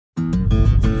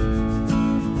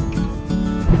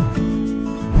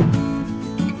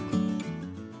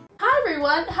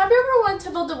to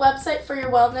build a website for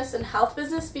your wellness and health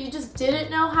business, but you just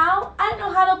didn't know how? I didn't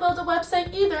know how to build a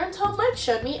website either until Mike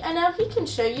showed me, and now he can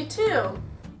show you too.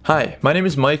 Hi, my name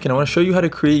is Mike and I want to show you how to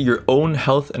create your own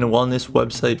health and wellness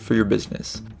website for your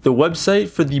business. The website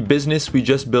for the business we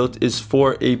just built is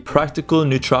for a practical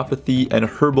naturopathy and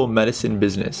herbal medicine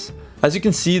business. As you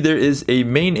can see, there is a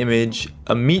main image,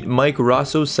 a Meet Mike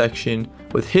Rosso section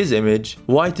with his image,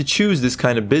 why to choose this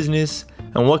kind of business,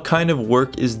 and what kind of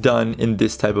work is done in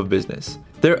this type of business.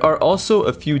 There are also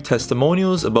a few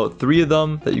testimonials, about 3 of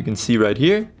them that you can see right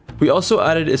here. We also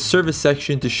added a service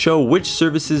section to show which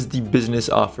services the business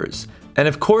offers. And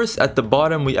of course, at the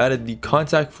bottom, we added the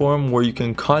contact form where you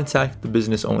can contact the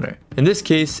business owner. In this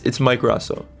case, it's Mike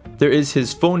Rosso. There is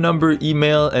his phone number,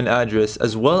 email, and address,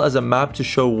 as well as a map to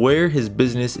show where his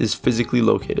business is physically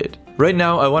located. Right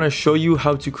now, I want to show you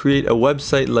how to create a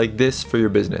website like this for your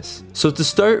business. So to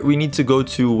start, we need to go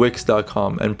to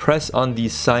wix.com and press on the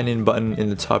sign in button in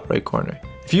the top right corner.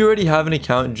 If you already have an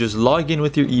account, just log in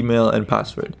with your email and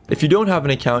password. If you don't have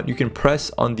an account, you can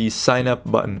press on the sign up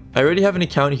button. I already have an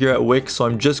account here at Wix, so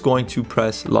I'm just going to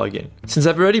press login. Since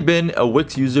I've already been a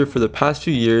Wix user for the past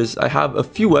few years, I have a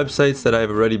few websites that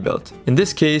I've already built. In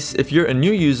this case, if you're a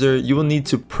new user, you will need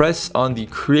to press on the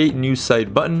create new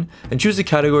site button and choose a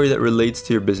category that relates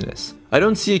to your business. I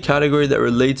don't see a category that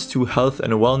relates to health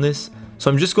and wellness,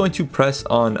 so I'm just going to press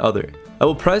on other. I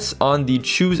will press on the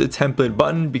choose a template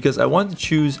button because I want to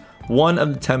choose one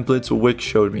of the templates Wix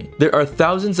showed me. There are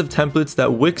thousands of templates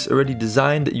that Wix already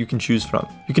designed that you can choose from.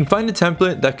 You can find a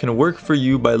template that can work for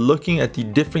you by looking at the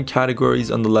different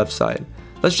categories on the left side.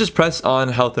 Let's just press on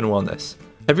health and wellness.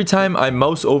 Every time I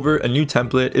mouse over a new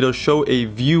template, it'll show a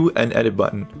view and edit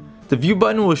button. The view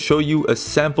button will show you a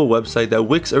sample website that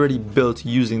Wix already built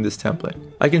using this template.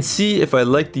 I can see if I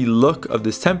like the look of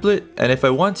this template, and if I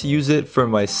want to use it for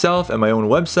myself and my own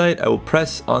website, I will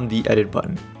press on the edit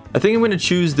button. I think I'm going to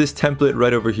choose this template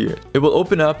right over here. It will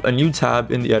open up a new tab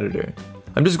in the editor.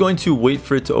 I'm just going to wait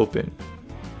for it to open.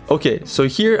 Okay, so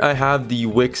here I have the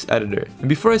Wix editor. And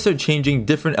before I start changing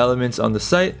different elements on the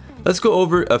site, let's go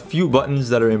over a few buttons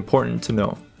that are important to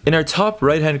know. In our top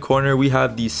right hand corner, we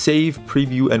have the save,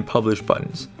 preview, and publish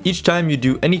buttons. Each time you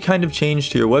do any kind of change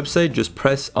to your website, just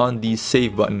press on the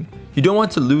save button. You don't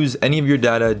want to lose any of your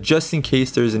data just in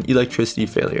case there's an electricity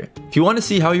failure. If you want to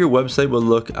see how your website will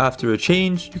look after a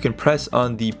change, you can press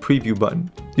on the preview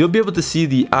button. You'll be able to see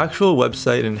the actual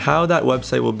website and how that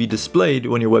website will be displayed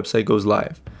when your website goes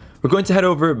live. We're going to head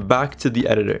over back to the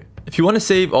editor. If you want to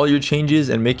save all your changes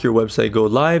and make your website go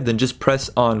live, then just press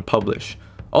on publish.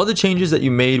 All the changes that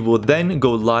you made will then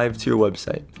go live to your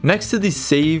website. Next to the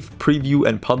save, preview,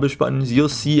 and publish buttons, you'll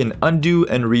see an undo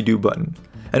and redo button.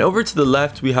 And over to the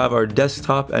left, we have our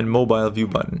desktop and mobile view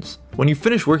buttons. When you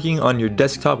finish working on your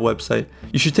desktop website,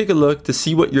 you should take a look to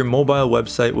see what your mobile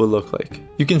website will look like.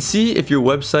 You can see if your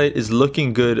website is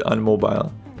looking good on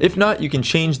mobile. If not, you can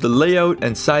change the layout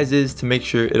and sizes to make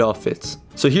sure it all fits.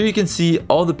 So here you can see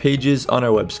all the pages on our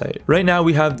website. Right now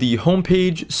we have the home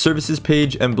page, services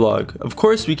page, and blog. Of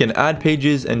course, we can add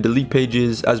pages and delete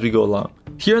pages as we go along.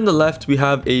 Here on the left, we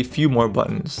have a few more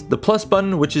buttons. The plus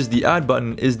button, which is the add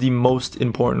button, is the most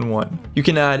important one. You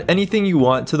can add anything you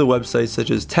want to the website,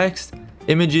 such as text,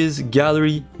 images,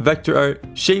 gallery, vector art,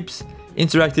 shapes,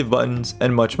 interactive buttons,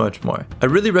 and much more. I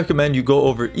really recommend you go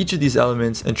over each of these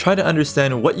elements and try to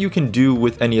understand what you can do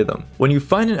with any of them. When you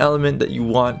find an element that you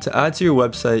want to add to your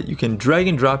website, you can drag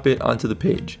and drop it onto the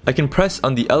page. I can press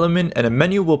on the element and a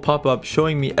menu will pop up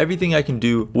showing me everything I can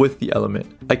do with the element.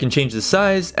 I can change the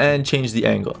size and change the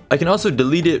angle. I can also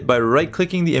delete it by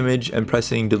right-clicking the image and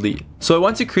pressing delete. So I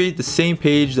want to create the same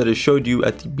page that I showed you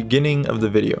at the beginning of the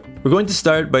video. We're going to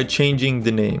start by changing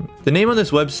the name. The name on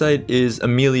this website is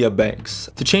Amelia Banks.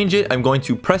 To change it, I'm going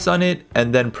to press on it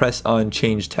and then press on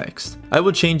change text. I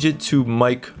will change it to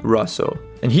Mike Rosso.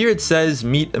 And here it says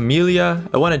meet Amelia.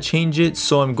 I want to change it,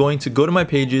 so I'm going to go to my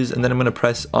pages and then I'm going to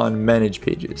press on manage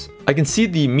pages. I can see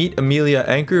the meet Amelia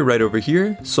anchor right over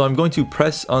here, so I'm going to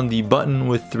press on the button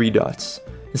with 3 dots.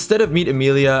 Instead of meet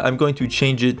Amelia, I'm going to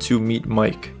change it to meet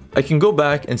Mike. I can go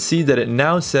back and see that it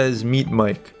now says meet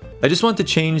Mike. I just want to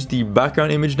change the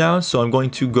background image now, so I'm going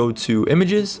to go to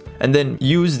images and then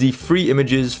use the free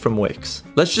images from Wix.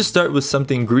 Let's just start with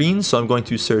something green, so I'm going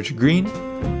to search green.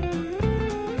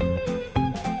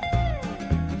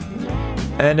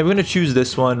 And I'm going to choose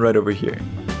this one right over here.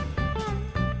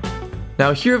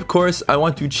 Now here, of course, I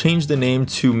want to change the name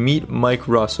to Meet Mike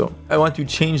Rosso. I want to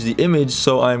change the image,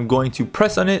 so I'm going to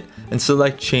press on it and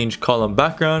select change column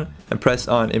background and press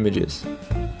on images.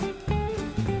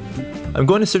 I'm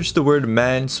going to search the word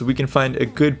man so we can find a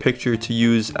good picture to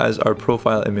use as our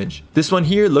profile image. This one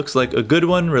here looks like a good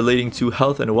one relating to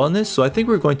health and wellness, so I think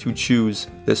we're going to choose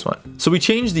this one. So we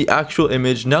changed the actual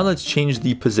image, now let's change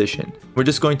the position. We're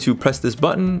just going to press this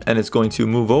button and it's going to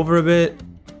move over a bit.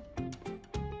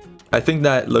 I think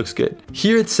that looks good.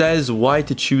 Here it says why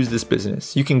to choose this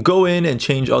business. You can go in and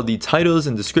change all the titles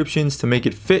and descriptions to make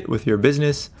it fit with your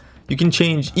business. You can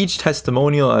change each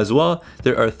testimonial as well.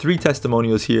 There are 3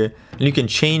 testimonials here, and you can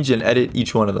change and edit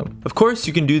each one of them. Of course,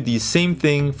 you can do the same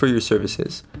thing for your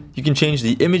services. You can change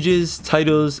the images,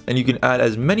 titles, and you can add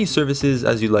as many services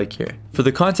as you like here. For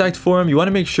the contact form, you want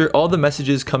to make sure all the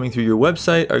messages coming through your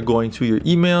website are going to your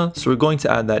email, so we're going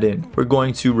to add that in. We're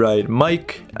going to write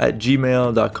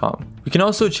mike@gmail.com. We can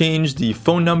also change the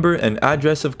phone number and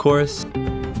address, of course.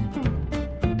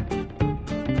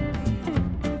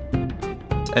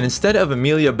 And instead of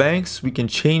Amelia Banks, we can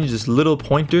change this little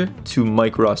pointer to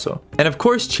Mike Rosso. And of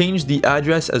course, change the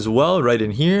address as well right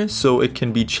in here so it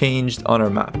can be changed on our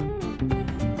map.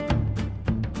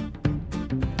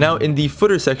 Now in the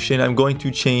footer section, I'm going to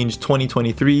change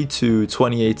 2023 to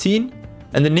 2018,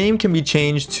 and the name can be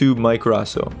changed to Mike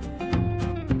Rosso.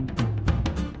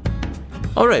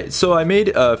 Alright, so I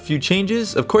made a few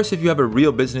changes. Of course, if you have a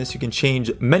real business, you can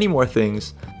change many more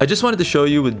things. I just wanted to show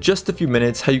you with just a few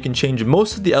minutes how you can change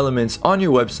most of the elements on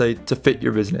your website to fit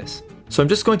your business. So I'm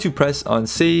just going to press on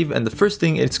save, and the first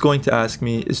thing it's going to ask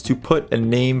me is to put a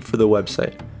name for the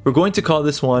website. We're going to call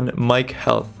this one Mike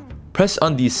Health. Press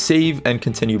on the save and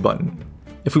continue button.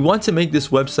 If we want to make this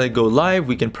website go live,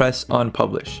 we can press on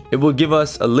publish. It will give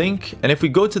us a link, and if we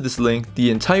go to this link,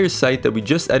 the entire site that we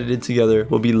just edited together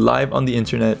will be live on the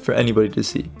internet for anybody to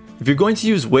see. If you're going to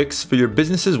use Wix for your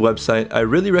business's website, I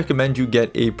really recommend you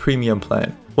get a premium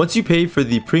plan. Once you pay for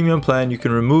the premium plan, you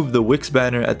can remove the Wix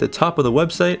banner at the top of the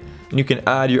website and you can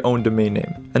add your own domain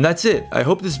name. And that's it. I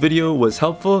hope this video was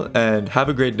helpful and have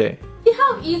a great day. See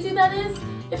how easy that is?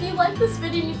 If you liked this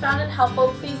video and you found it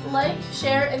helpful, please like,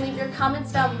 share, and leave your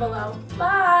comments down below.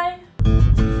 Bye!